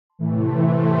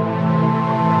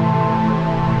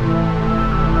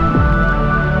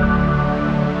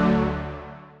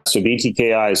so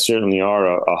BTKIs certainly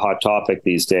are a hot topic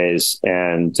these days,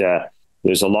 and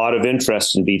there's a lot of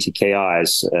interest in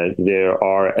BTKIs. There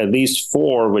are at least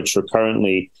 4 which are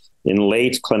currently in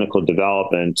late clinical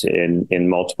development in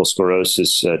multiple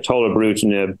sclerosis.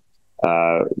 Tolebrutinib,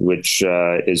 which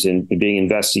is being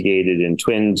investigated in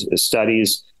twin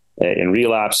studies in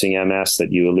relapsing MS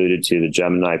that you alluded to, the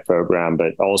GEMINI program,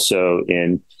 but also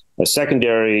in a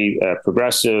secondary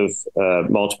progressive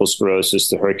multiple sclerosis,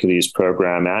 the Hercules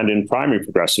program, and in primary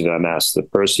progressive MS, the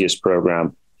Perseus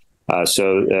program.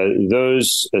 So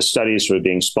those studies are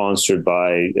being sponsored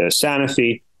by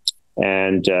Sanofi,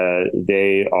 and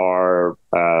they are,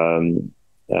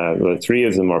 3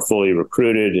 of them are fully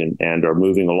recruited and are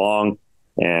moving along,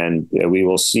 and we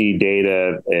will see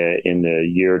data in the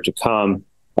year to come,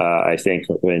 I think,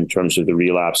 in terms of the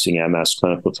relapsing MS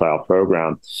clinical trial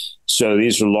program. So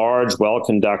these are large,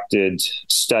 well-conducted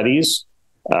studies.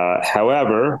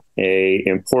 However, an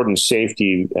important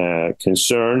safety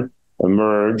concern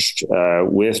emerged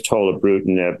with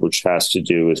Tolebrutinib, which has to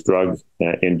do with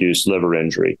drug-induced liver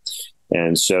injury.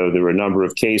 And so there were a number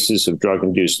of cases of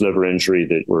drug-induced liver injury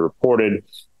that were reported,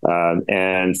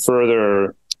 and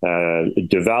further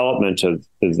development of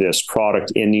this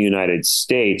product in the United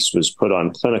States was put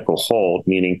on clinical hold,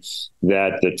 meaning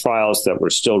that the trials that were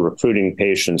still recruiting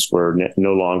patients were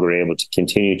no longer able to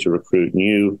continue to recruit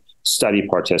new study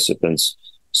participants.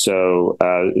 So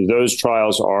those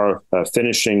trials are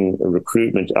finishing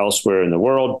recruitment elsewhere in the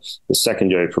world. The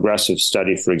secondary progressive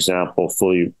study, for example,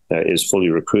 is fully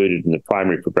recruited, and the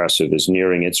primary progressive is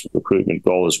nearing its recruitment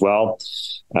goal as well.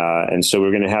 And so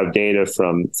we're going to have data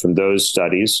from those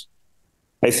studies.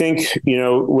 I think,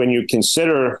 when you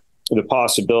consider the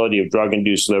possibility of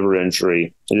drug-induced liver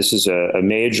injury, this is a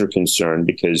major concern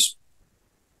because,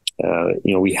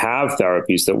 we have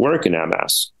therapies that work in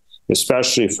MS,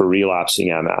 especially for relapsing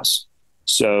MS.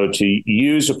 So to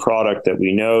use a product that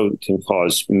we know can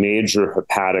cause major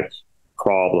hepatic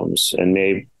problems and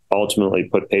may ultimately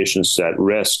put patients at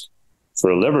risk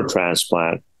for a liver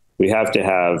transplant, we have to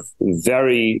have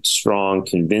very strong,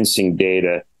 convincing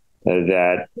data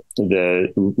that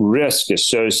the risk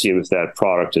associated with that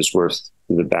product is worth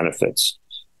the benefits.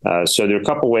 So there are a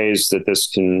couple ways that this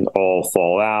can all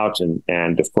fall out.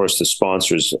 And of course, the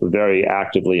sponsors are very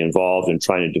actively involved in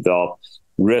trying to develop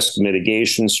risk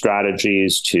mitigation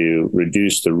strategies to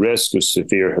reduce the risk of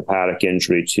severe hepatic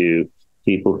injury to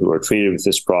people who are treated with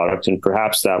this product. And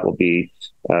perhaps that will be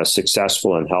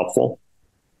successful and helpful.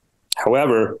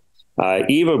 However,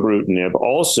 Evobrutinib,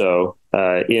 also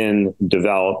in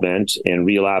development in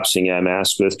relapsing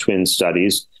MS with twin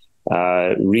studies,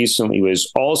 recently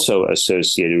was also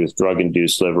associated with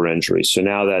drug-induced liver injury. So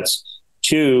now that's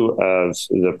 2 of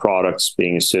the products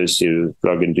being associated with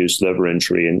drug-induced liver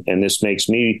injury. And this makes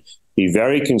me be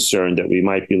very concerned that we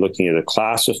might be looking at a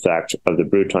class effect of the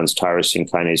Bruton's tyrosine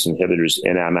kinase inhibitors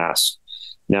in MS.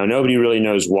 Now, nobody really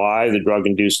knows why the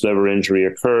drug-induced liver injury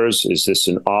occurs. Is this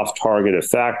an off-target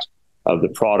effect of the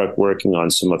product working on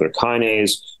some other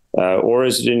kinase? Or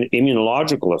is it an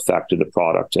immunological effect of the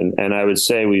product? And I would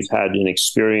say we've had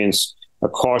a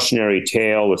cautionary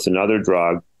tale with another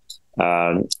drug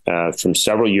from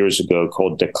several years ago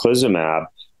called Daclizumab,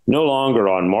 no longer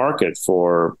on market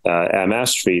for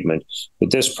MS treatment,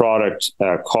 but this product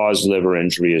caused liver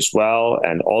injury as well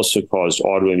and also caused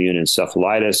autoimmune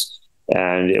encephalitis.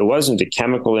 And it wasn't a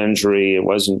chemical injury. It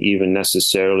wasn't even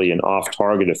necessarily an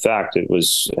off-target effect. It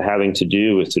was having to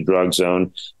do with the drug's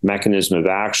own mechanism of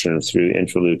action through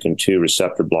interleukin-2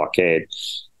 receptor blockade.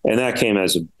 And that came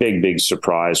as a big, big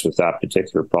surprise with that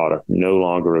particular product, no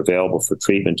longer available for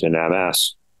treatment in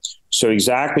MS. So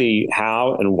exactly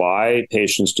how and why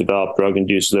patients develop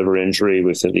drug-induced liver injury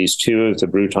with at least 2 of the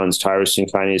Bruton's tyrosine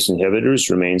kinase inhibitors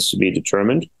remains to be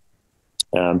determined.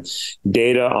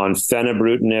 Data on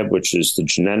Remibrutinib, which is the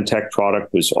Genentech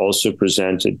product, was also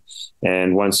presented.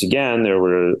 And once again, there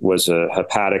was a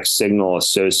hepatic signal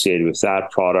associated with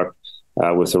that product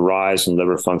with a rise in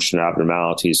liver function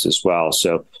abnormalities as well.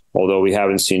 So although we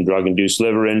haven't seen drug-induced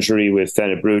liver injury with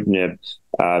Remibrutinib,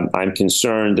 I'm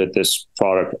concerned that this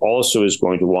product also is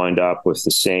going to wind up with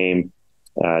the same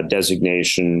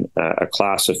designation, a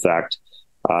class effect.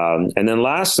 And then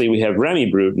lastly, we have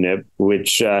Remibrutinib,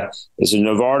 which is a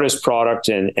Novartis product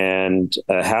and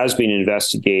has been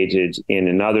investigated in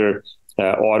another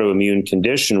autoimmune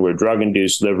condition where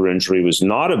drug-induced liver injury was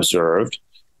not observed.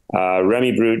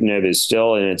 Remibrutinib is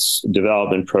still in its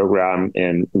development program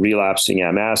in relapsing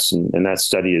MS, and that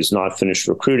study is not finished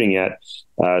recruiting yet.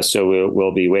 So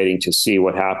we'll be waiting to see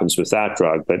what happens with that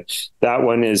drug. But that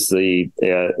one is the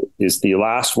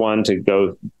last one to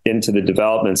go into the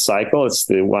development cycle. It's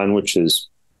the one which is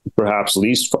perhaps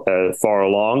least far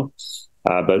along,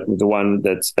 but the one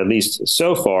that's at least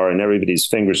so far, and everybody's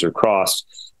fingers are crossed,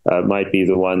 might be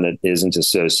the one that isn't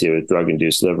associated with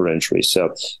drug-induced liver injury.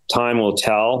 So time will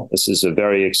tell. This is a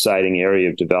very exciting area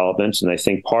of development, and I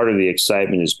think part of the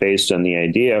excitement is based on the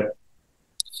idea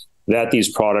that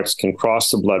these products can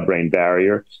cross the blood-brain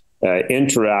barrier,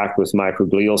 interact with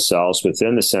microglial cells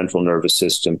within the central nervous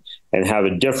system, and have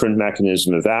a different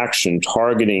mechanism of action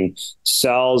targeting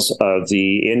cells of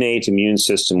the innate immune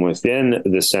system within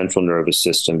the central nervous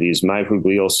system, these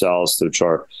microglial cells which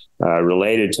are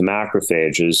related to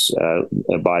macrophages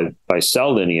by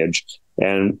cell lineage,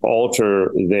 and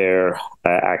alter their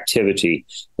activity.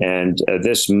 And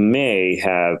this may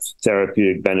have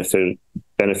therapeutic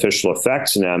beneficial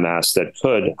effects in MS that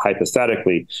could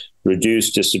hypothetically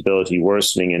reduce disability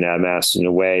worsening in MS in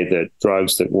a way that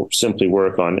drugs that simply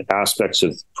work on aspects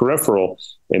of peripheral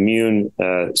immune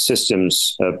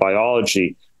systems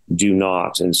biology do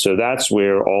not. And so that's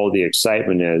where all the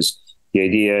excitement is. The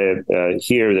idea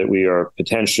here that we are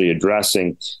potentially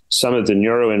addressing some of the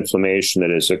neuroinflammation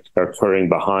that is occurring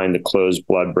behind the closed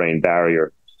blood-brain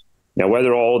barrier. Now,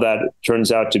 whether all that turns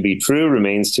out to be true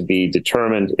remains to be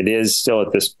determined. It is still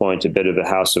at this point a bit of a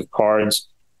house of cards,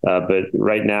 but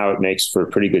right now it makes for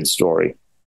a pretty good story.